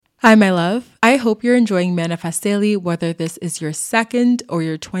Hi, my love. I hope you're enjoying Manifest Daily, whether this is your second or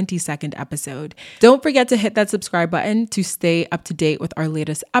your 22nd episode. Don't forget to hit that subscribe button to stay up to date with our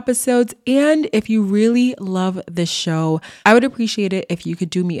latest episodes. And if you really love this show, I would appreciate it if you could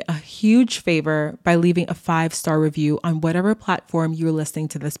do me a huge favor by leaving a 5-star review on whatever platform you're listening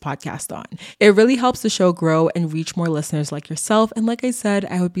to this podcast on. It really helps the show grow and reach more listeners like yourself. And like I said,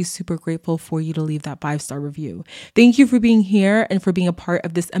 I would be super grateful for you to leave that 5-star review. Thank you for being here and for being a part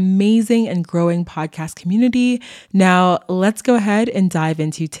of this amazing and growing podcast community. Now, let's go ahead and dive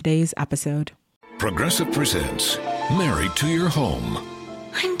into today's episode. Progressive presents Married to Your Home.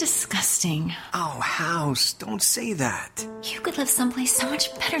 I'm disgusting. Oh, House, don't say that. You could live someplace so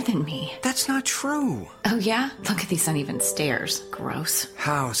much better than me. That's not true. Oh, yeah? Look at these uneven stairs. Gross.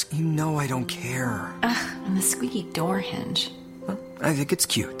 House, you know I don't care. Ugh, and the squeaky door hinge. Well, I think it's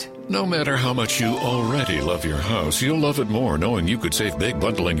cute. No matter how much you already love your house, you'll love it more knowing you could save big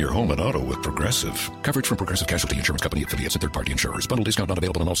bundling your home and auto with Progressive. Coverage from Progressive Casualty Insurance Company, affiliates, and third-party insurers. Bundle discount not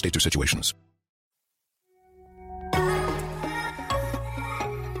available in all states or situations.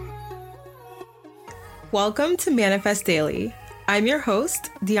 Welcome to Manifest Daily. I'm your host,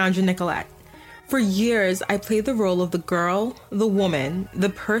 Deandra Nicolette. For years, I played the role of the girl, the woman, the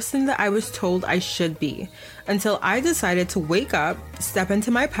person that I was told I should be, until I decided to wake up, step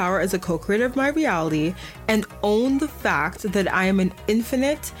into my power as a co-creator of my reality, and own the fact that I am an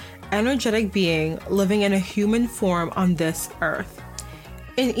infinite, energetic being living in a human form on this earth.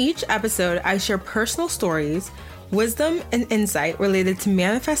 In each episode, I share personal stories, wisdom, and insight related to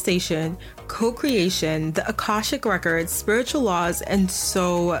manifestation, co-creation, the Akashic Records, spiritual laws, and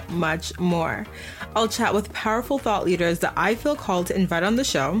so much more. I'll chat with powerful thought leaders that I feel called to invite on the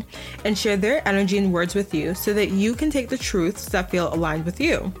show and share their energy and words with you so that you can take the truths that feel aligned with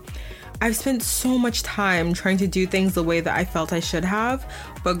you. I've spent so much time trying to do things the way that I felt I should have,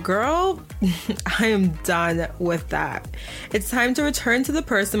 but girl, I am done with that. It's time to return to the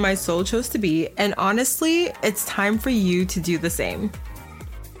person my soul chose to be, and honestly, it's time for you to do the same.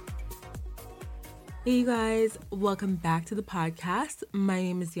 Hey you guys, welcome back to the podcast. My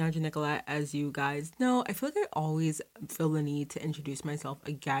name is Deandra Nicolette. As you guys know, I feel like I always feel the need to introduce myself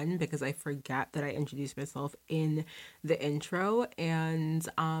again because I forget that I introduced myself in the intro, and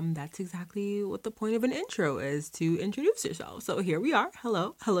that's exactly what the point of an intro is, to introduce yourself. So here we are.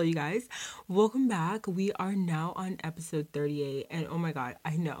 Hello you guys. Welcome back. We are now on episode 38, and oh my god,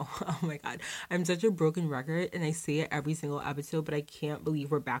 I know. Oh my god, I'm such a broken record, and I say it every single episode, but I can't believe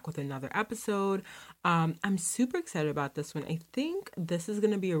we're back with another episode. I'm super excited about this one. I think this is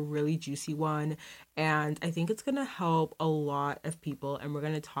going to be a really juicy one, and I think it's going to help a lot of people, and we're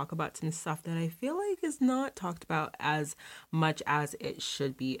going to talk about some stuff that I feel like is not talked about as much as it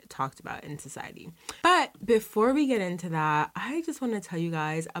should be talked about in society. But before we get into that, I just want to tell you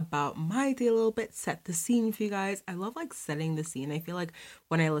guys about my day a little bit, set the scene for you guys. I love setting the scene. I feel like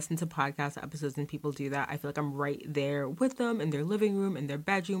when I listen to podcast episodes and people do that, I feel like I'm right there with them in their living room, in their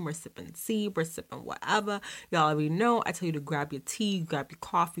bedroom. We're sipping tea, we're sipping whatever. Y'all already know I tell you to grab your tea, grab your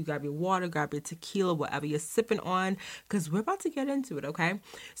coffee, grab your water, grab your tequila, whatever you're sipping on, because we're about to get into it, okay?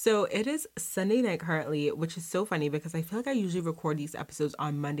 So it is Sunday night currently, which is so funny because I feel like I usually record these episodes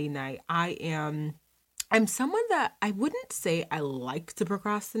on Monday night. I'm someone that I wouldn't say I like to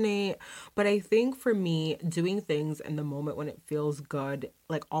procrastinate, but I think for me, doing things in the moment when it feels good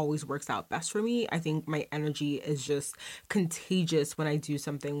always works out best for me. I think my energy is just contagious when I do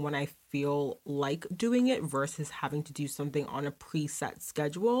something when I feel like doing it versus having to do something on a preset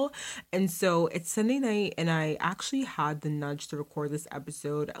schedule. And so it's Sunday night, and I actually had the nudge to record this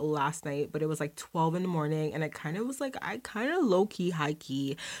episode last night, but it was 12 in the morning, and I kind of low-key,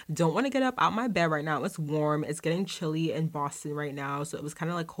 high-key don't want to get up out my bed right now. It's warm. It's getting chilly in Boston right now, so it was kind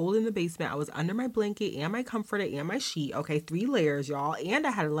of cold in the basement. I was under my blanket and my comforter and my sheet. Okay, 3 layers, y'all, and I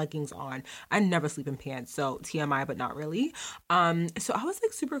had leggings on. I never sleep in pants, so TMI, but not really. So I was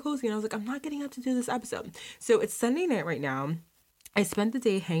super cozy, and I was I'm not getting up to do this episode. So it's Sunday night right now. I spent the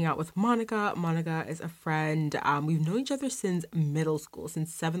day hanging out with Monica. Monica is a friend. We've known each other since middle school,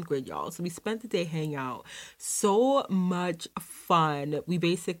 since 7th grade, y'all. So we spent the day hanging out. So much fun. We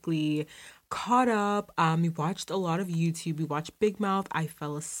basically caught up. We watched a lot of YouTube. We watched Big Mouth. I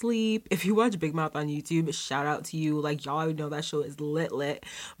fell asleep. If you watch Big Mouth on YouTube, shout out to you. Y'all already know that show is lit.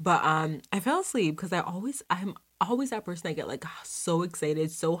 But I fell asleep because I'm always that person. I get so excited,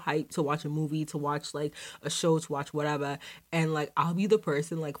 so hyped to watch a movie, to watch a show, to watch whatever, and I'll be the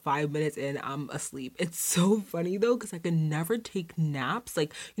person 5 minutes in, I'm asleep. It's so funny though, because I can never take naps. You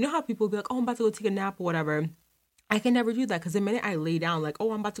know how people be oh, I'm about to go take a nap or whatever. I can never do that because the minute I lay down, like,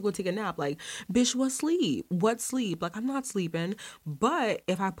 oh, I'm about to go take a nap, like, bitch, what sleep? What sleep? Like, I'm not sleeping. But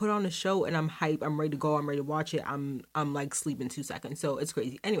if I put on a show and I'm hype, I'm ready to go, I'm ready to watch it, I'm like sleeping 2 seconds. So it's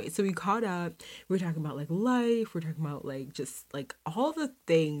crazy. Anyway, so we caught up. We were talking about like life. We're talking about like just like all the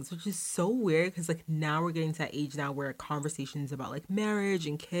things, which is so weird because like now we're getting to that age now where conversations about like marriage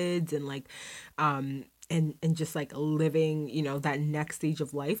and kids and like and just like living, you know, that next stage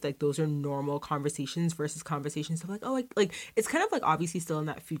of life, like those are normal conversations versus conversations of like, oh, like it's kind of like obviously still in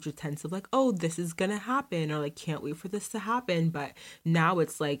that future tense of like, oh, this is gonna happen, or like can't wait for this to happen. But now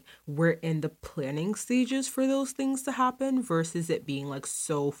it's like we're in the planning stages for those things to happen versus it being like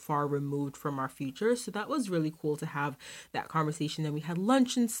so far removed from our future. So that was really cool to have that conversation. Then we had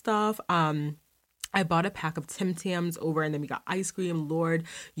lunch and stuff. I bought a pack of Tim Tams over, and then we got ice cream. Lord,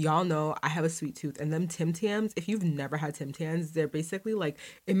 y'all know I have a sweet tooth, and them Tim Tams, if you've never had Tim Tams, they're basically like,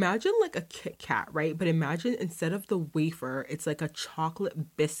 imagine like a Kit Kat, right? But imagine instead of the wafer, it's like a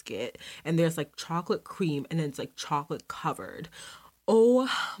chocolate biscuit, and there's like chocolate cream, and then it's like chocolate covered. Oh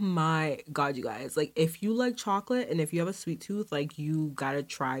my God, you guys. Like, if you like chocolate and if you have a sweet tooth, like, you gotta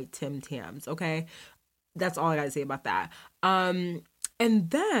try Tim Tams, okay? That's all I gotta say about that. And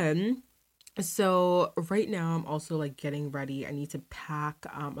then... So right now I'm also like getting ready. I need to pack.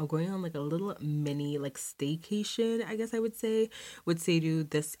 I'm going on like a little mini like staycation, I guess I would say, with Seydu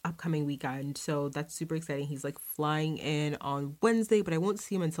this upcoming weekend. So that's super exciting. He's like flying in on Wednesday, but I won't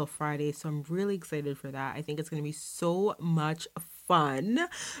see him until Friday. So I'm really excited for that. I think it's going to be so much fun.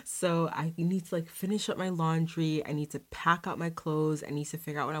 So I need to like finish up my laundry. I need to pack out my clothes. I need to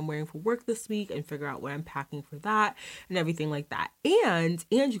figure out what I'm wearing for work this week and figure out what I'm packing for that and everything like that. And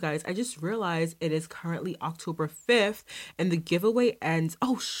you guys, I just realized it is currently October 5th and the giveaway ends.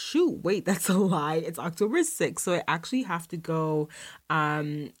 Oh shoot, wait, that's a lie. It's October 6th. So I actually have to go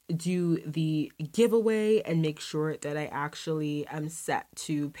do the giveaway and make sure that I actually am set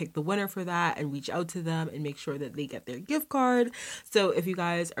to pick the winner for that and reach out to them and make sure that they get their gift card. So if you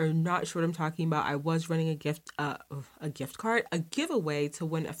guys are not sure what I'm talking about, I was running a giveaway to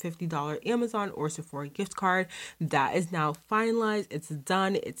win a $50 Amazon or Sephora gift card. That is now finalized. It's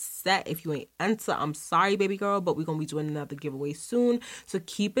done. It's set. If you ain't answer, I'm sorry, baby girl, but we're going to be doing another giveaway soon. So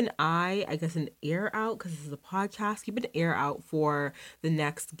keep an eye, I guess, an ear out, because this is a podcast. Keep an ear out for the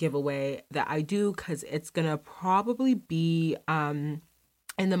next giveaway that I do, because it's going to probably be,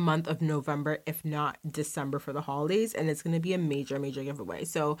 in the month of November, if not December, for the holidays, and it's going to be a major giveaway.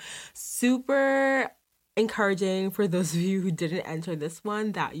 So super encouraging for those of you who didn't enter this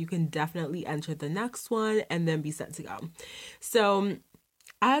one, that you can definitely enter the next one and then be set to go. So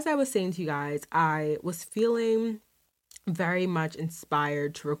as I was saying to you guys, I was feeling very much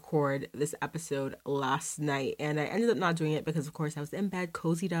inspired to record this episode last night, and I ended up not doing it because of course I was in bed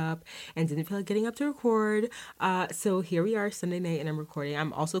cozied up and didn't feel like getting up to record. So here we are, Sunday night, and I'm recording.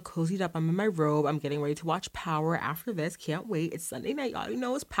 I'm also cozied up. I'm in my robe. I'm getting ready to watch Power after this. Can't wait. It's Sunday night, y'all. You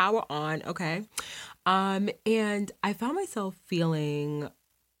know it's Power on, okay? And I found myself feeling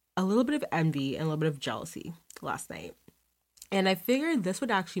a little bit of envy and a little bit of jealousy last night. And I figured this would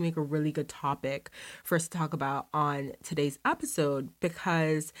actually make a really good topic for us to talk about on today's episode,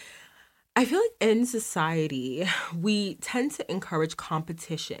 because I feel like in society, we tend to encourage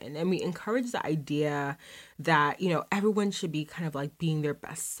competition, and we encourage the idea that, you know, everyone should be kind of like being their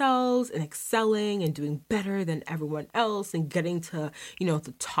best selves and excelling and doing better than everyone else and getting to, you know,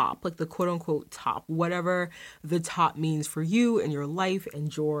 the top, like the quote unquote top, whatever the top means for you in your life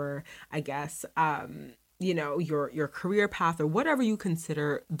and your, I guess, you know, your career path or whatever you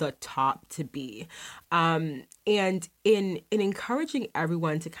consider the top to be. And in encouraging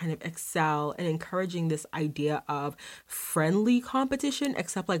everyone to kind of excel and encouraging this idea of friendly competition,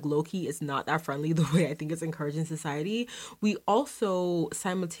 except like low-key is not that friendly the way I think it's encouraged in society, we also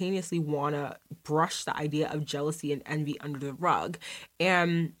simultaneously want to brush the idea of jealousy and envy under the rug.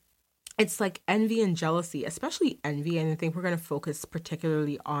 And it's like envy and jealousy, especially envy. And I think we're going to focus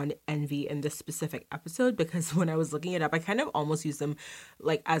particularly on envy in this specific episode, because when I was looking it up, I kind of almost use them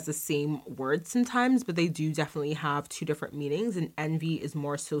like as the same word sometimes, but they do definitely have two different meanings. And envy is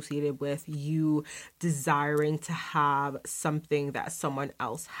more associated with you desiring to have something that someone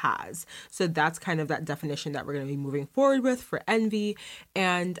else has. So that's kind of that definition that we're going to be moving forward with for envy.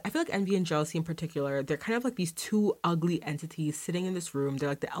 And I feel like envy and jealousy in particular, they're kind of like these two ugly entities sitting in this room. They're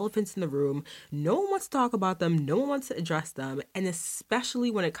like the elephants in in the room. No one wants to talk about them. No one wants to address them. And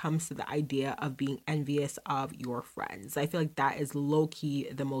especially when it comes to the idea of being envious of your friends. I feel like that is low-key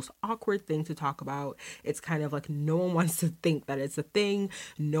the most awkward thing to talk about. It's kind of like no one wants to think that it's a thing.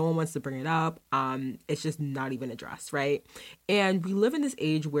 No one wants to bring it up. It's just not even addressed, right? And we live in this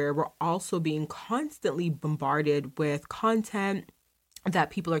age where we're also being constantly bombarded with content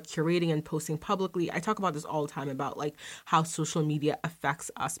that people are curating and posting publicly. I talk about this all the time about like how social media affects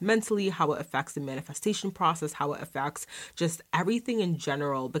us mentally, how it affects the manifestation process, how it affects just everything in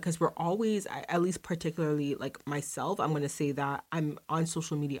general, because we're always, at least particularly like myself, I'm going to say that I'm on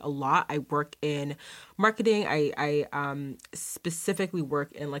social media a lot. I work in marketing. I specifically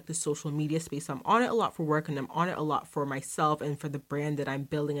work in like the social media space. So I'm on it a lot for work, and I'm on it a lot for myself and for the brand that I'm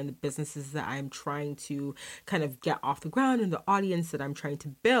building and the businesses that I'm trying to kind of get off the ground and the audience that I'm trying to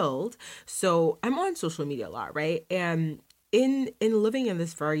build. So I'm on social media a lot, right? And in living in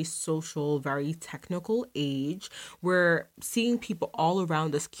this very social, very technical age, we're seeing people all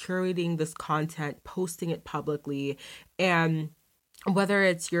around us curating this content, posting it publicly, and whether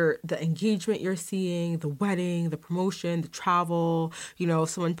it's the engagement you're seeing, the wedding, the promotion, the travel,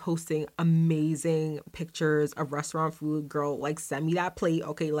 someone posting amazing pictures of restaurant food. Girl, like, send me that plate.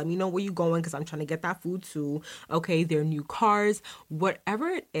 Okay, let me know where you're going because I'm trying to get that food too. Okay, their new cars, whatever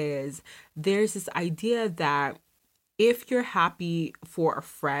it is, there's this idea that if you're happy for a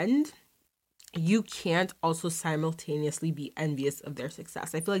friend, you can't also simultaneously be envious of their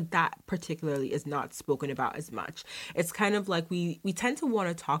success. I feel like that particularly is not spoken about as much. It's kind of like we tend to want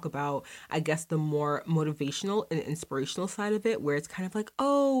to talk about, I guess, the more motivational and inspirational side of it, where it's kind of like,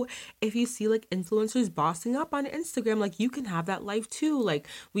 oh, if you see like influencers bossing up on Instagram, like you can have that life too. Like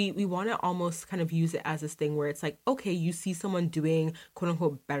we want to almost kind of use it as this thing where it's like, okay, you see someone doing quote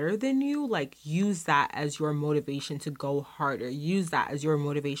unquote better than you, like use that as your motivation to go harder. Use that as your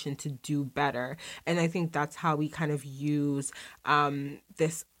motivation to do better. And I think that's how we kind of use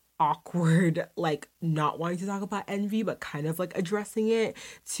this awkward, like not wanting to talk about envy, but kind of like addressing it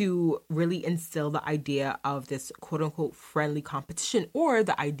to really instill the idea of this quote unquote friendly competition, or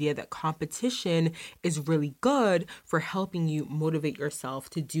the idea that competition is really good for helping you motivate yourself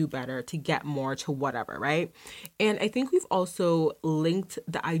to do better, to get more, to whatever, right? And I think we've also linked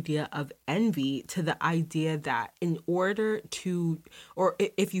the idea of envy to the idea that in order to, or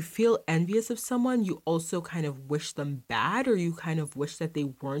if you feel envious of someone, you also kind of wish them bad, or you kind of wish that they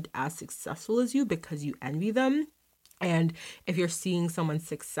weren't as successful as you because you envy them. And if you're seeing someone's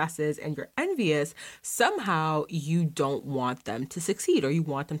successes and you're envious, somehow you don't want them to succeed, or you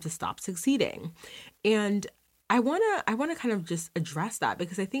want them to stop succeeding. And I want to kind of just address that,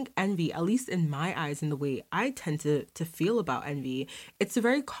 because I think envy, at least in my eyes and the way I tend to feel about envy, it's a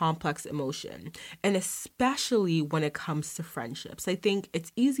very complex emotion. And especially when it comes to friendships. I think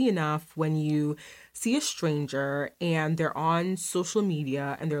it's easy enough when you see a stranger and they're on social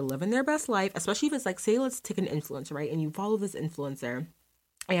media and they're living their best life, especially if it's like, say, let's take an influencer, right? And you follow this influencer,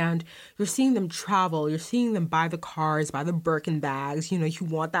 and you're seeing them travel, you're seeing them buy the cars, buy the Birkin bags, you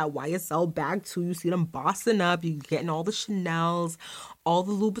want that YSL bag too, you see them bossing up, you're getting all the Chanels, all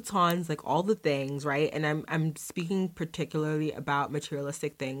the Louboutins, like all the things, right? And I'm speaking particularly about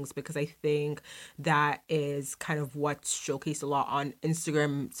materialistic things, because I think that is kind of what's showcased a lot on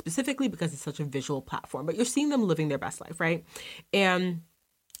Instagram, specifically because it's such a visual platform. But you're seeing them living their best life, right? And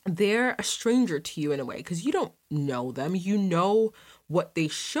they're a stranger to you in a way, because you don't know them. You know what they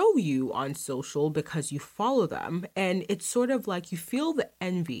show you on social because you follow them. And it's sort of like you feel the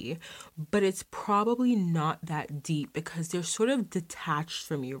envy, but it's probably not that deep because they're sort of detached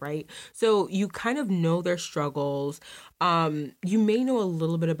from you, right? So you kind of know their struggles. You may know a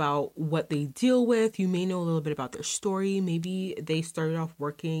little bit about what they deal with. You may know a little bit about their story. Maybe they started off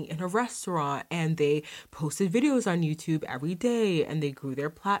working in a restaurant and they posted videos on YouTube every day and they grew their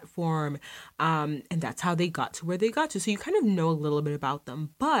platform. And that's how they got to where they got to. So you kind of know a little bit about them,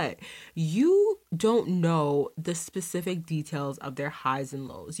 but you don't know the specific details of their highs and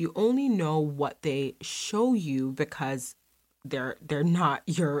lows. You only know what they show you because they're not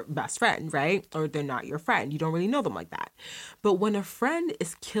your best friend, right? Or they're not your friend. You don't really know them like that. But when a friend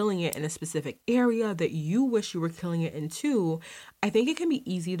is killing it in a specific area that you wish you were killing it in too, I think it can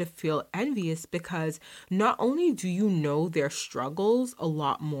be easy to feel envious, because not only do you know their struggles a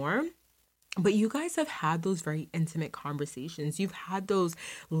lot more, but you guys have had those very intimate conversations. You've had those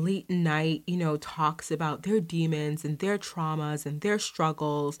late night, talks about their demons and their traumas and their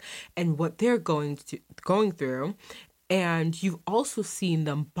struggles and what they're going through. And you've also seen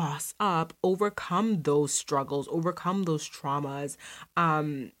them boss up, overcome those struggles, overcome those traumas,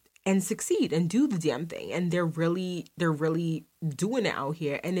 and succeed and do the damn thing. And they're really doing it out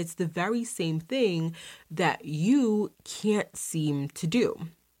here. And it's the very same thing that you can't seem to do.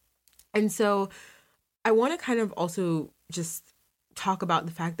 And so I want to kind of also just talk about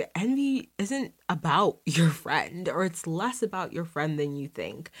the fact that envy isn't about your friend, or it's less about your friend than you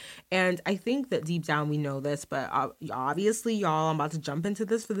think. And I think that deep down we know this, but obviously, y'all, I'm about to jump into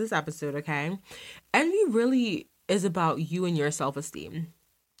this for this episode, okay? Envy really is about you and your self-esteem.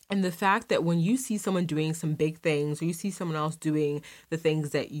 And the fact that when you see someone doing some big things, or you see someone else doing the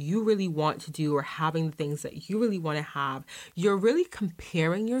things that you really want to do, or having the things that you really want to have, you're really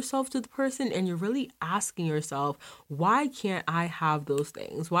comparing yourself to the person, and you're really asking yourself, why can't I have those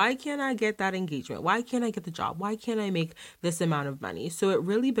things? Why can't I get that engagement? Why can't I get the job? Why can't I make this amount of money? So it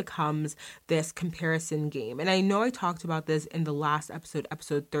really becomes this comparison game. And I know I talked about this in the last episode,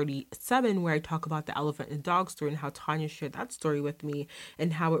 episode 37, where I talk about the elephant and dog story, and how Tanya shared that story with me,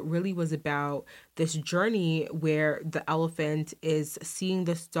 and how it really was about this journey where the elephant is seeing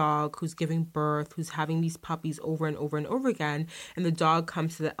this dog who's giving birth, who's having these puppies over and over and over again. And the dog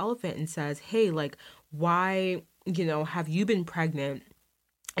comes to the elephant and says, hey, like, why, have you been pregnant?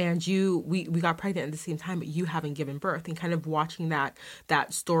 And we got pregnant at the same time, but you haven't given birth. And kind of watching that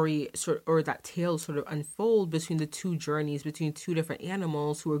story or that tale sort of unfold between the two journeys, between two different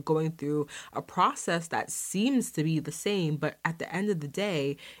animals who are going through a process that seems to be the same, but at the end of the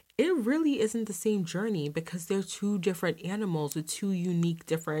day, it really isn't the same journey, because they're two different animals with two unique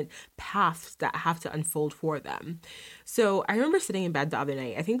different paths that have to unfold for them. So I remember sitting in bed the other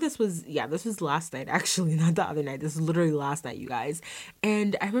night. I think this was last night, actually, not the other night. This is literally last night, you guys.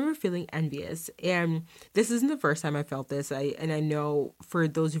 And I remember feeling envious. And this isn't the first time I felt this. I know for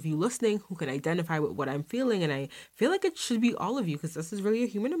those of you listening who can identify with what I'm feeling, and I feel like it should be all of you, because this is really a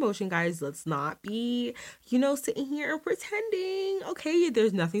human emotion, guys. Let's not be, sitting here and pretending. Okay,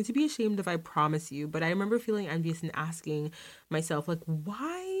 there's nothing to be ashamed of, I promise you. But I remember feeling envious and asking myself, like,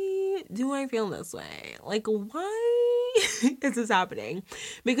 why do I feel this way? Like, why is this happening?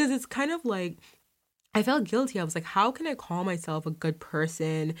 Because it's kind of like, I felt guilty. I was like, how can I call myself a good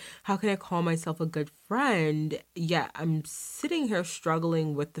person? How can I call myself a good friend? Yet I'm sitting here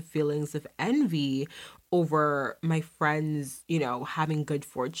struggling with the feelings of envy over my friends, having good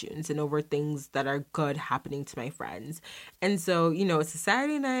fortunes, and over things that are good happening to my friends. And so, it's a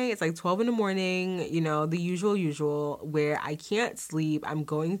Saturday night, it's like 12 in the morning, the usual, where I can't sleep. I'm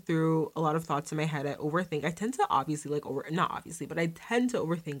going through a lot of thoughts in my head. I overthink. I tend to I tend to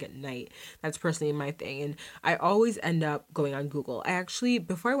overthink at night. That's personally my thing. And I always end up going on Google.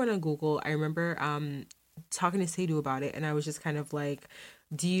 Before I went on Google, I remember talking to Sadhu about it, and I was just kind of like,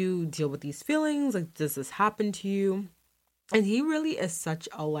 do you deal with these feelings? Like, does this happen to you? And he really is such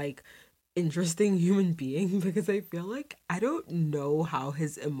a interesting human being, because I feel like I don't know how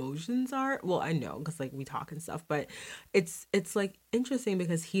his emotions are. Well, I know, because we talk and stuff, but it's interesting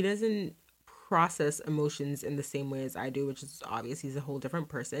because he doesn't process emotions in the same way as I do, which is obvious. He's a whole different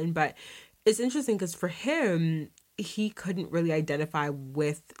person. But it's interesting because for him, he couldn't really identify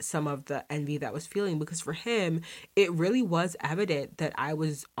with some of the envy that was feeling, because for him, it really was evident that I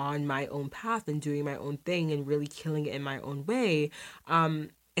was on my own path and doing my own thing and really killing it in my own way.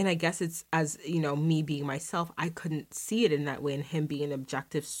 And I guess it's, as me being myself, I couldn't see it in that way, and him being an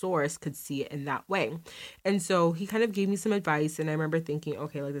objective source could see it in that way. And so he kind of gave me some advice, and I remember thinking,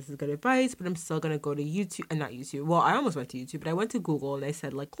 okay, this is good advice, but I'm still going to go to YouTube, and not YouTube. Well, I almost went to YouTube, but I went to Google, and I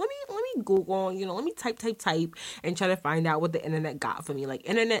said, let me Google, let me type and try to find out what the internet got for me.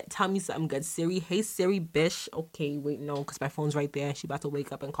 Internet, tell me something good. Siri, hey Siri, bish. Okay, wait, no, because my phone's right there. She's about to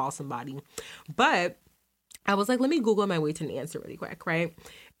wake up and call somebody. But I was like, let me Google my way to an answer really quick, right?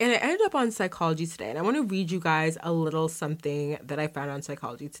 And I ended up on Psychology Today, and I want to read you guys a little something that I found on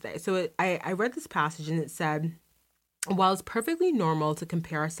Psychology Today. So I read this passage, and it said, while it's perfectly normal to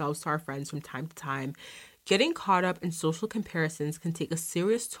compare ourselves to our friends from time to time, getting caught up in social comparisons can take a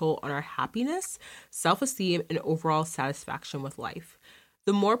serious toll on our happiness, self-esteem, and overall satisfaction with life.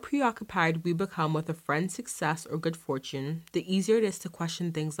 The more preoccupied we become with a friend's success or good fortune, the easier it is to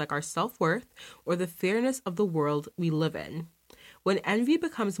question things like our self-worth or the fairness of the world we live in. When envy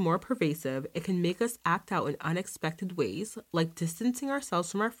becomes more pervasive, it can make us act out in unexpected ways, like distancing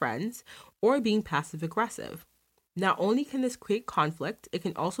ourselves from our friends or being passive-aggressive. Not only can this create conflict, it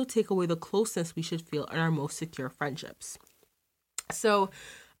can also take away the closeness we should feel in our most secure friendships. So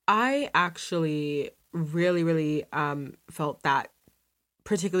I actually really felt that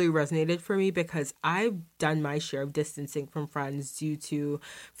particularly resonated for me, because I've done my share of distancing from friends due to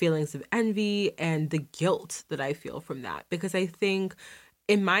feelings of envy and the guilt that I feel from that. Because I think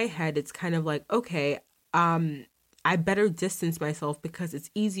in my head, it's kind of like, okay, I better distance myself because it's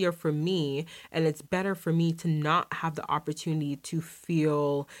easier for me and it's better for me to not have the opportunity to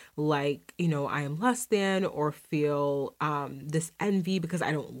feel like, I am less than or feel this envy because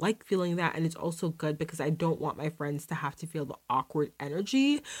I don't like feeling that. And it's also good because I don't want my friends to have to feel the awkward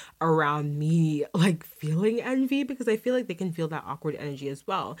energy around me, like feeling envy, because I feel like they can feel that awkward energy as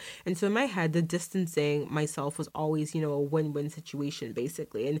well. And so in my head, the distancing myself was always, a win-win situation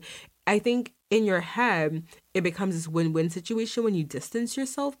basically. And I think in your head, it becomes this win-win situation when you distance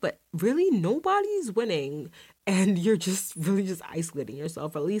yourself, but really nobody's winning and you're just really just isolating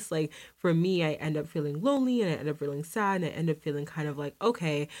yourself. At least like for me, I end up feeling lonely and I end up feeling sad and I end up feeling kind of like,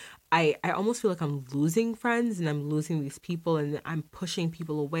 okay, I almost feel like I'm losing friends and I'm losing these people and I'm pushing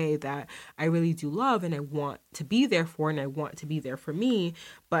people away that I really do love and I want to be there for and I want to be there for me,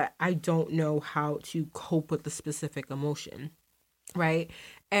 but I don't know how to cope with the specific emotion. Right.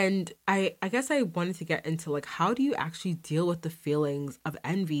 And I guess I wanted to get into like, how do you actually deal with the feelings of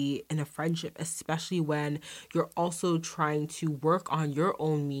envy in a friendship, especially when you're also trying to work on your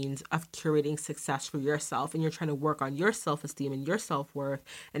own means of curating success for yourself and you're trying to work on your self-esteem and your self-worth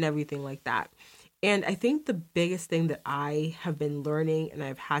and everything like that. And I think the biggest thing that I have been learning and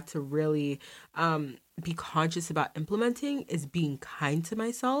I've had to really be conscious about implementing is being kind to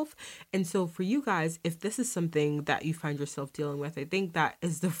myself. And so for you guys, if this is something that you find yourself dealing with, I think that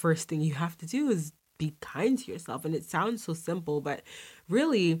is the first thing you have to do is be kind to yourself. And it sounds so simple, but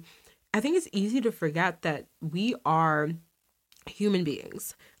really, I think it's easy to forget that we are human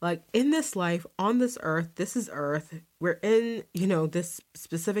beings. Like in this life, on this earth, this is earth. We're in, this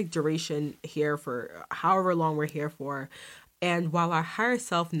specific duration here for however long we're here for. And while our higher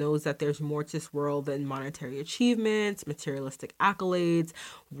self knows that there's more to this world than monetary achievements, materialistic accolades,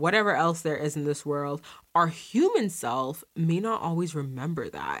 whatever else there is in this world, our human self may not always remember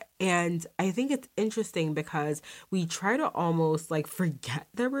that. And I think it's interesting because we try to almost like forget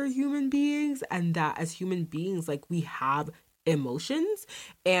that we're human beings and that as human beings, like we have emotions.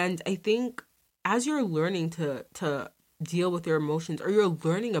 And I think as you're learning to deal with your emotions, or you're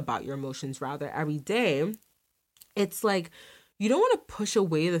learning about your emotions rather every day, it's like you don't want to push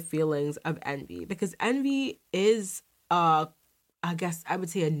away the feelings of envy because envy is I guess I would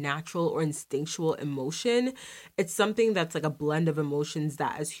say a natural or instinctual emotion. It's something that's like a blend of emotions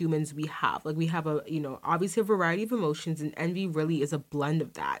that as humans we have. Like we have obviously a variety of emotions, and envy really is a blend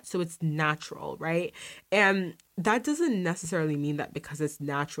of that. So it's natural, right? And that doesn't necessarily mean that because it's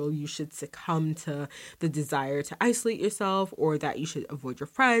natural, you should succumb to the desire to isolate yourself, or that you should avoid your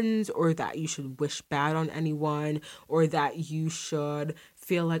friends, or that you should wish bad on anyone, or that you should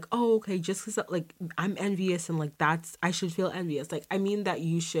feel like, oh, okay, just because like I'm envious and like I should feel envious. Like, I mean that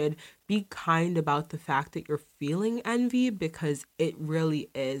you should be kind about the fact that you're feeling envy because it really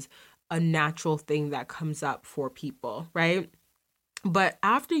is a natural thing that comes up for people, right? But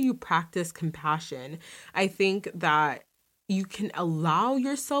after you practice compassion, I think that you can allow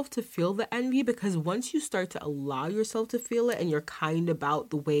yourself to feel the envy, because once you start to allow yourself to feel it and you're kind about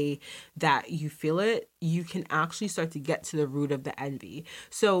the way that you feel it, you can actually start to get to the root of the envy.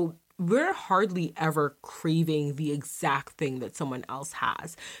 So we're hardly ever craving the exact thing that someone else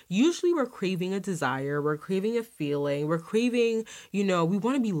has. Usually we're craving a desire, we're craving a feeling, we're craving, we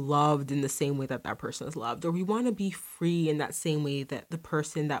want to be loved in the same way that that person is loved, or we want to be free in that same way that the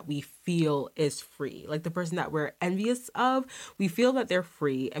person that we feel is free. Like the person that we're envious of, we feel that they're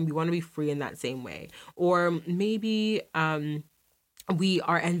free and we want to be free in that same way. Or maybe, we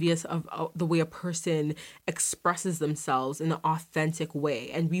are envious of the way a person expresses themselves in an authentic way,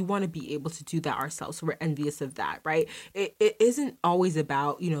 and we want to be able to do that ourselves. So we're envious of that, right? It isn't always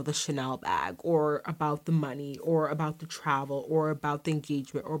about, the Chanel bag, or about the money, or about the travel, or about the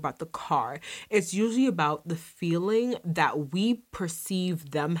engagement, or about the car. It's usually about the feeling that we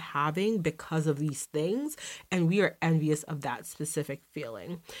perceive them having because of these things, and we are envious of that specific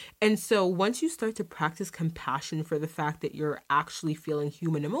feeling. And so once you start to practice compassion for the fact that you're actually feeling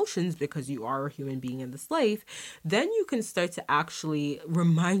human emotions because you are a human being in this life, then you can start to actually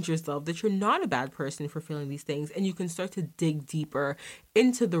remind yourself that you're not a bad person for feeling these things, and you can start to dig deeper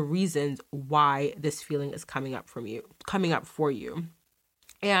into the reasons why this feeling is coming up for you.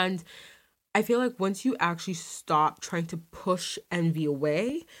 And I feel like once you actually stop trying to push envy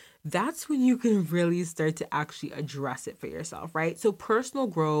away, that's when you can really start to actually address it for yourself, right? So personal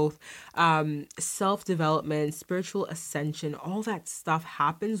growth, self-development, spiritual ascension, all that stuff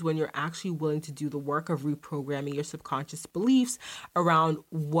happens when you're actually willing to do the work of reprogramming your subconscious beliefs around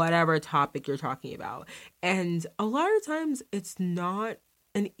whatever topic you're talking about. And a lot of times it's not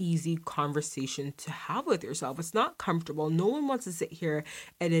an easy conversation to have with yourself. It's not comfortable. No one wants to sit here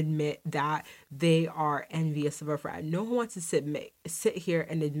and admit that they are envious of a friend. No one wants to sit here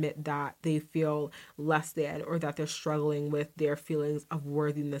and admit that they feel less than, or that they're struggling with their feelings of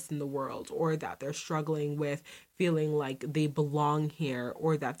worthiness in the world, or that they're struggling with feeling like they belong here,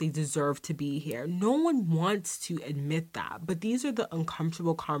 or that they deserve to be here. No one wants to admit that, but these are the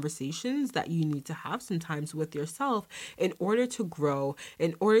uncomfortable conversations that you need to have sometimes with yourself in order to grow,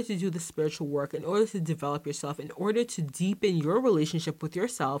 in order to do the spiritual work, in order to develop yourself, in order to deepen your relationship with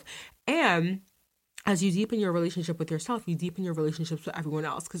yourself. And as you deepen your relationship with yourself, you deepen your relationships with everyone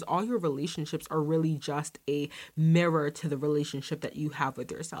else, because all your relationships are really just a mirror to the relationship that you have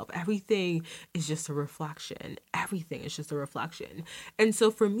with yourself. Everything is just a reflection. Everything is just a reflection. And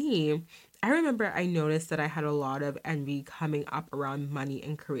so for me, I remember I noticed that I had a lot of envy coming up around money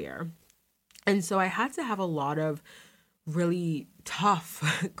and career. And so I had to have a lot of really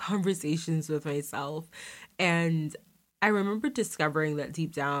tough conversations with myself. And I remember discovering that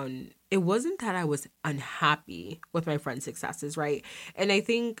deep down, it wasn't that I was unhappy with my friend's successes, right? And I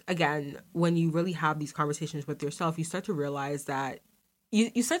think, again, when you really have these conversations with yourself, you start to realize that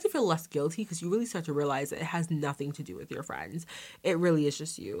you start to feel less guilty, because you really start to realize that it has nothing to do with your friends. It really is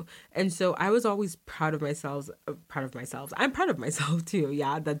just you. And so I was always proud of myself. I'm proud of myself too.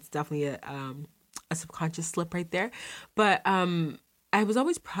 Yeah, that's definitely a subconscious slip right there. But I was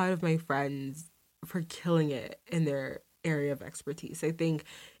always proud of my friends for killing it in their area of expertise. I think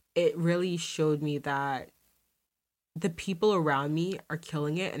it really showed me that the people around me are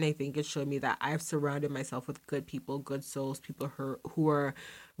killing it. And I think it showed me that I've surrounded myself with good people, good souls, people who are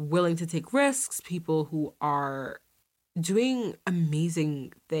willing to take risks, people who are doing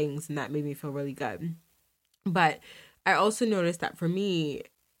amazing things. And that made me feel really good. But I also noticed that for me,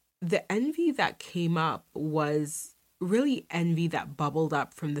 the envy that came up was really envy that bubbled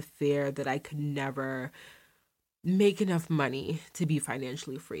up from the fear that I could never make enough money to be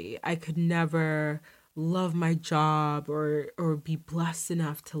financially free. I could never love my job or be blessed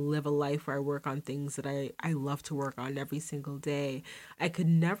enough to live a life where I work on things that I love to work on every single day. I could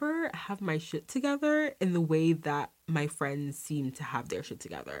never have my shit together in the way that my friends seem to have their shit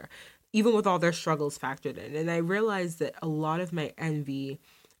together, even with all their struggles factored in. And I realized that a lot of my envy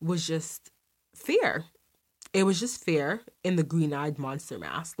was just fear. It was just fear in the green-eyed monster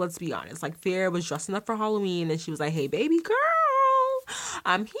mask. Let's be honest. Like, Fear was dressing up for Halloween, and she was like, "Hey, baby girl,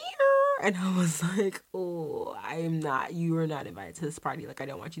 I'm here." And I was like, "Oh, you are not invited to this party. Like, I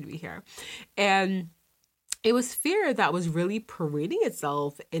don't want you to be here." And it was fear that was really parading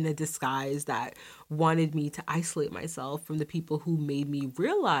itself in a disguise that wanted me to isolate myself from the people who made me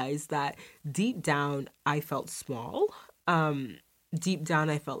realize that deep down I felt small. Deep down,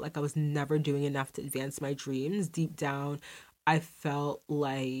 I felt like I was never doing enough to advance my dreams. Deep down, I felt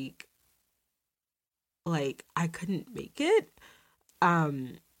like I couldn't make it.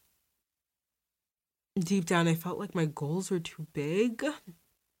 Deep down, I felt like my goals were too big,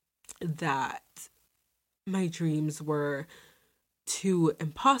 that my dreams were too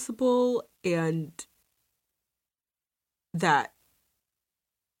impossible, and that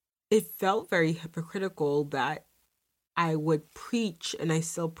it felt very hypocritical that I would preach, and I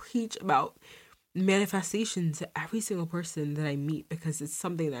still preach, about manifestation to every single person that I meet, because it's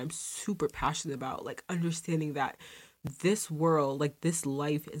something that I'm super passionate about. Like, understanding that this world, like this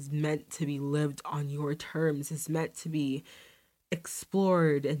life, is meant to be lived on your terms. It's meant to be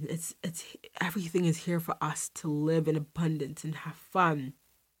explored, and it's everything is here for us to live in abundance and have fun.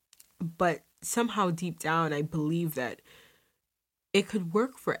 But somehow deep down, I believe that it could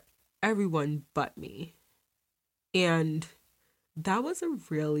work for everyone but me. And that was a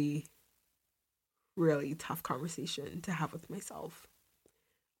really, really tough conversation to have with myself.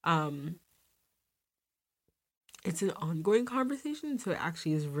 It's an ongoing conversation, so it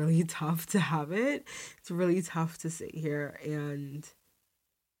actually is really tough to have it. It's really tough to sit here and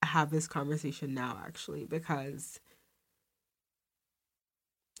have this conversation now, actually, because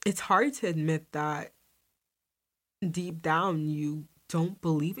it's hard to admit that deep down you don't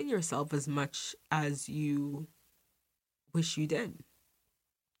believe in yourself as much as you wish you did.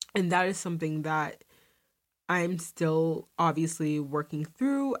 And that is something that I'm still obviously working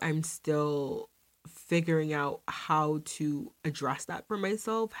through. I'm still figuring out how to address that for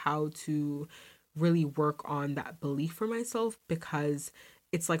myself, how to really work on that belief for myself, because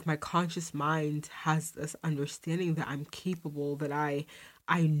it's like my conscious mind has this understanding that I'm capable, that I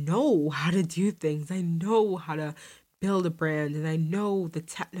know how to do things. I know how to build a brand, and I know the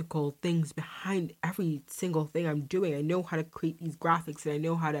technical things behind every single thing I'm doing. I know how to create these graphics, and I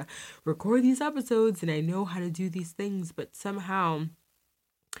know how to record these episodes, and I know how to do these things, but somehow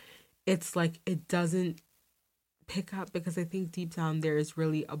it's like it doesn't pick up because I think deep down there is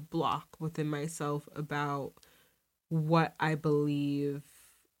really a block within myself about what I believe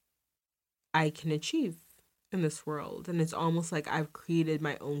I can achieve in this world. And it's almost like I've created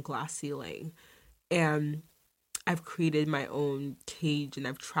my own glass ceiling, and I've created my own cage, and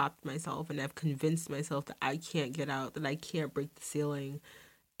I've trapped myself, and I've convinced myself that I can't get out, that I can't break the ceiling.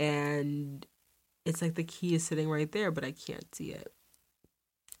 And it's like the key is sitting right there, but I can't see it.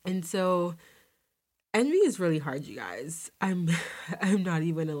 And so envy is really hard, you guys. I'm not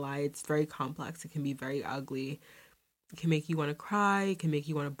even gonna lie. It's very complex. It can be very ugly. It can make you want to cry. It can make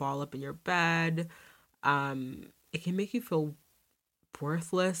you want to ball up in your bed. It can make you feel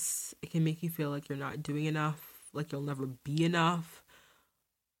worthless. It can make you feel like you're not doing enough, like you'll never be enough.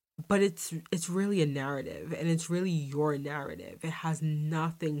 But it's really a narrative, and it's really your narrative. It has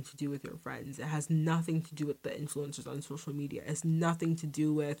nothing to do with your friends. It has nothing to do with the influencers on social media. It has nothing to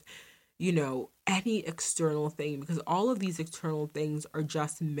do with, any external thing, because all of these external things are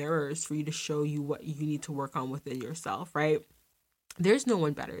just mirrors for you to show you what you need to work on within yourself, right? There's no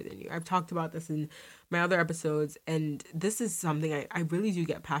one better than you. I've talked about this in my other episodes, and this is something I really do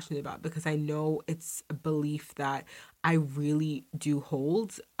get passionate about because I know it's a belief that I really do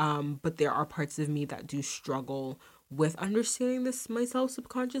hold, but there are parts of me that do struggle with understanding this myself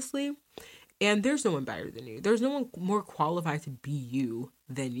subconsciously. And there's no one better than you. There's no one more qualified to be you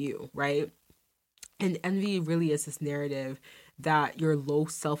than you, right? And envy really is this narrative that your low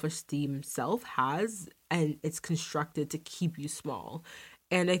self-esteem self has, and it's constructed to keep you small.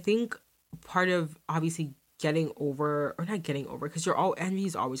 And I think part of obviously getting over, or not getting over, because envy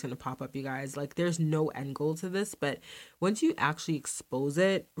is always going to pop up, you guys. Like, there's no end goal to this, but once you actually expose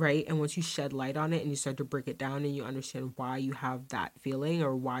it, right, and once you shed light on it and you start to break it down and you understand why you have that feeling,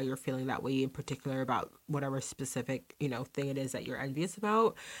 or why you're feeling that way in particular about whatever specific, thing it is that you're envious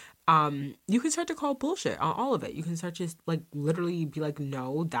about, you can start to call bullshit on all of it. You can start to like literally be like,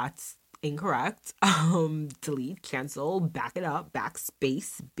 no, that's incorrect. Delete, cancel, back it up,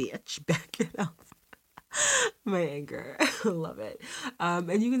 backspace, bitch, back it up. My anger. I love it.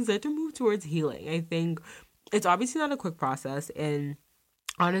 And you can start to move towards healing. I think it's obviously not a quick process, and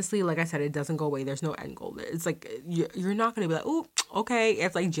honestly, like I said, it doesn't go away. There's no end goal. It's like you're not gonna be like, oh, okay,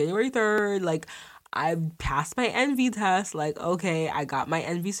 it's like January 3rd, like I've passed my envy test, like, okay, I got my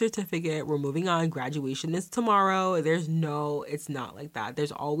envy certificate, we're moving on, graduation is tomorrow. It's not like that.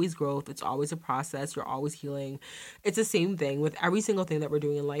 There's always growth. It's always a process. You're always healing. It's the same thing with every single thing that we're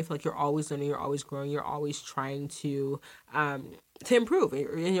doing in life. Like, you're always learning, you're always growing, you're always trying to improve,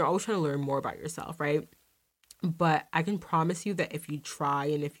 and you're always trying to learn more about yourself, right? But I can promise you that if you try,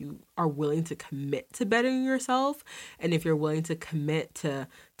 and if you are willing to commit to bettering yourself, and if you're willing to commit to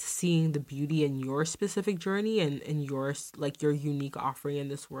seeing the beauty in your specific journey and your unique offering in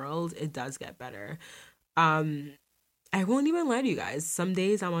this world, it does get better. I won't even lie to you guys. Some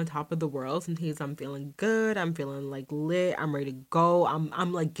days I'm on top of the world. Some days I'm feeling good. I'm feeling like lit. I'm ready to go.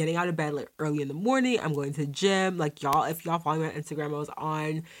 I'm like getting out of bed like early in the morning. I'm going to the gym. Like, y'all, if y'all follow me on Instagram, I was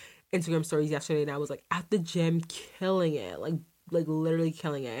on Instagram stories yesterday, and I was like at the gym killing it, like literally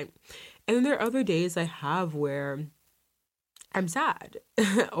killing it. And then there are other days I have where I'm sad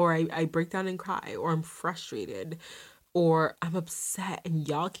or I break down and cry, or I'm frustrated, or I'm upset, and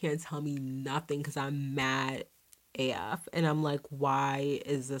y'all can't tell me nothing because I'm mad AF. And I'm like, why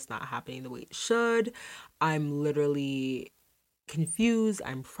is this not happening the way it should? I'm literally confused.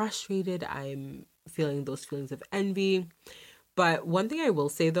 I'm frustrated. I'm feeling those feelings of envy. But one thing I will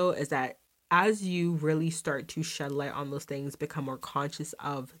say, though, is that as you really start to shed light on those things, become more conscious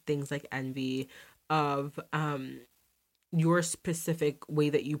of things like envy, of your specific way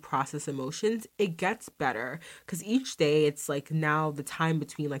that you process emotions, it gets better. Because each day it's like now the time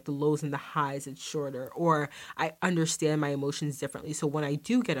between like the lows and the highs, it's shorter, or I understand my emotions differently. So when I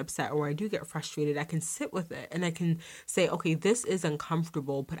do get upset or I do get frustrated, I can sit with it and I can say, okay, this is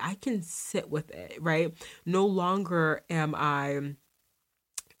uncomfortable, but I can sit with it, right? No longer am I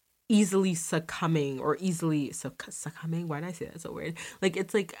easily succumbing, or easily succumbing. Why did I say that so weird? Like,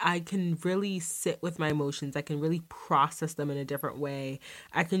 it's like I can really sit with my emotions. I can really process them in a different way.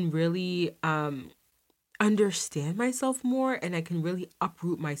 I can really understand myself more, and I can really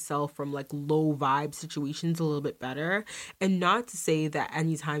uproot myself from like low vibe situations a little bit better. And not to say that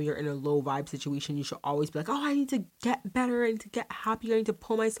anytime you're in a low vibe situation, you should always be like, oh, I need to get better, I need to get happier, I need to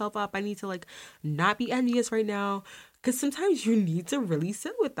pull myself up, I need to like not be envious right now. Because sometimes you need to really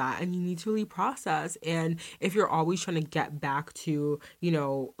sit with that and you need to really process. And if you're always trying to get back to,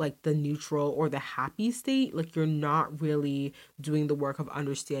 like the neutral or the happy state, like you're not really doing the work of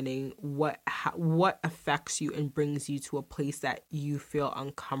understanding what affects you and brings you to a place that you feel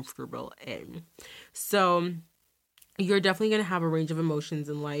uncomfortable in. So you're definitely going to have a range of emotions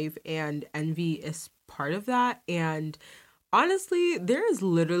in life, and envy is part of that. And honestly, there is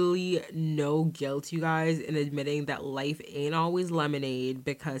literally no guilt, you guys, in admitting that life ain't always lemonade,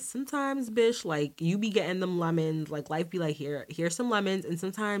 because sometimes, bitch, like, you be getting them lemons, like, life be like, here's some lemons, and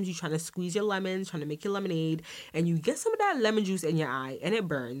sometimes you trying to squeeze your lemons, trying to make your lemonade, and you get some of that lemon juice in your eye, and it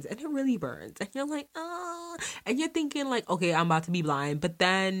burns, and it really burns, and you're like, oh, and you're thinking, like, okay, I'm about to be blind, but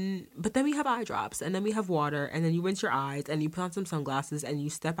then we have eye drops, and then we have water, and then you rinse your eyes, and you put on some sunglasses, and you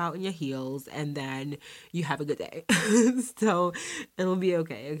step out in your heels, and then you have a good day. So it'll be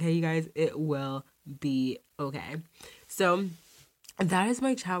okay, you guys? It will be okay. So that is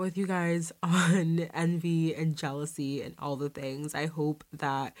my chat with you guys on envy and jealousy and all the things. I hope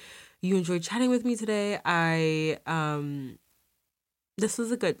that you enjoyed chatting with me today. This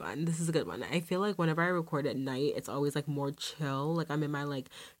was a good one. I feel like whenever I record at night, it's always like more chill. Like I'm in my like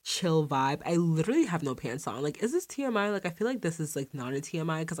chill vibe. I literally have no pants on. Like, is this TMI? Like, I feel like this is like not a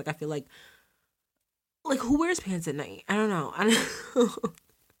TMI, because like I feel like who wears pants at night? I don't know.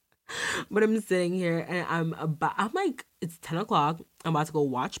 But I'm sitting here and I'm like, it's 10 o'clock. I'm about to go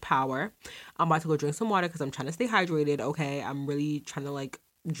watch Power. I'm about to go drink some water because I'm trying to stay hydrated. Okay. I'm really trying to like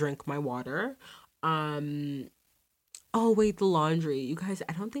drink my water. Oh wait, the laundry. You guys,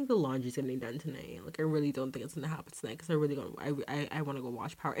 I don't think the laundry's getting done tonight. Like, I really don't think it's gonna happen tonight, because I want to go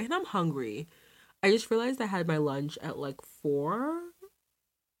watch Power. And I'm hungry. I just realized I had my lunch at like 4.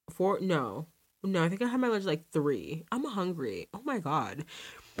 No, I think I had my lunch like 3. I'm hungry. Oh my God.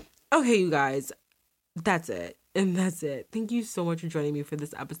 Okay, you guys, that's it. And that's it. Thank you so much for joining me for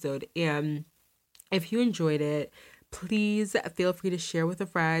this episode. And if you enjoyed it, please feel free to share with a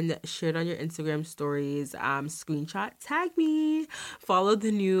friend, share it on your Instagram stories, screenshot, tag me, follow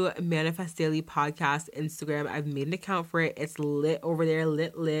the new Manifest Daily podcast Instagram. I've made an account for it. It's lit over there,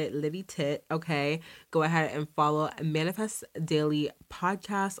 litty tit. Okay, go ahead and follow Manifest Daily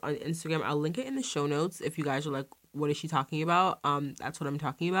podcast on Instagram. I'll link it in the show notes if you guys are like, what is she talking about? That's what I'm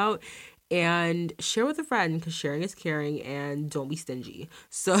talking about. And share with a friend, because sharing is caring, and don't be stingy.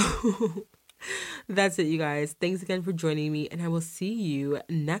 So that's it, you guys. Thanks again for joining me, and I will see you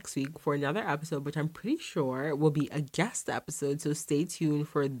next week for another episode, which I'm pretty sure will be a guest episode, so stay tuned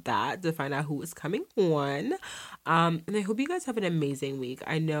for that to find out who is coming on. And I hope you guys have an amazing week.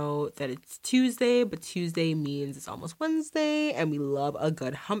 I know that it's Tuesday, but Tuesday means it's almost Wednesday, and we love a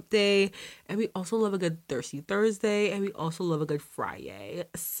good hump day, and we also love a good thirsty Thursday, and we also love a good Friday.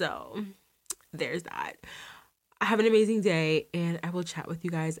 So there's that. Have an amazing day, and I will chat with you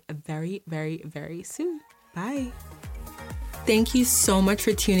guys very, very, very soon. Bye. Thank you so much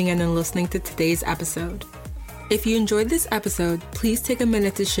for tuning in and listening to today's episode. If you enjoyed this episode, please take a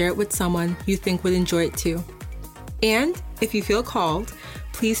minute to share it with someone you think would enjoy it too. And if you feel called,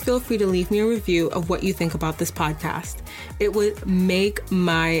 please feel free to leave me a review of what you think about this podcast. It would make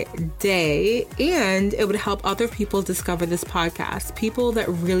my day, and it would help other people discover this podcast, people that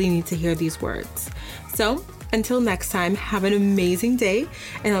really need to hear these words. So until next time, have an amazing day,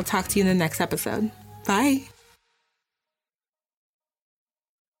 and I'll talk to you in the next episode. Bye.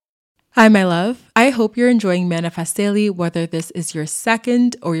 Hi, my love. I hope you're enjoying Manifest Daily, whether this is your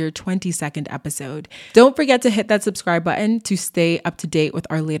second or your 22nd episode. Don't forget to hit that subscribe button to stay up to date with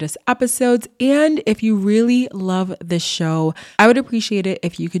our latest episodes. And if you really love this show, I would appreciate it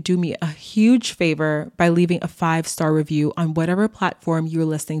if you could do me a huge favor by leaving a 5-star review on whatever platform you're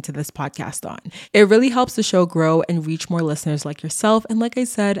listening to this podcast on. It really helps the show grow and reach more listeners like yourself. And like I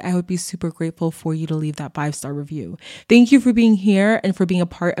said, I would be super grateful for you to leave that 5-star review. Thank you for being here and for being a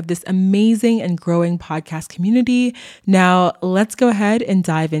part of this amazing and growing podcast community. Now, let's go ahead and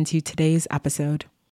dive into today's episode.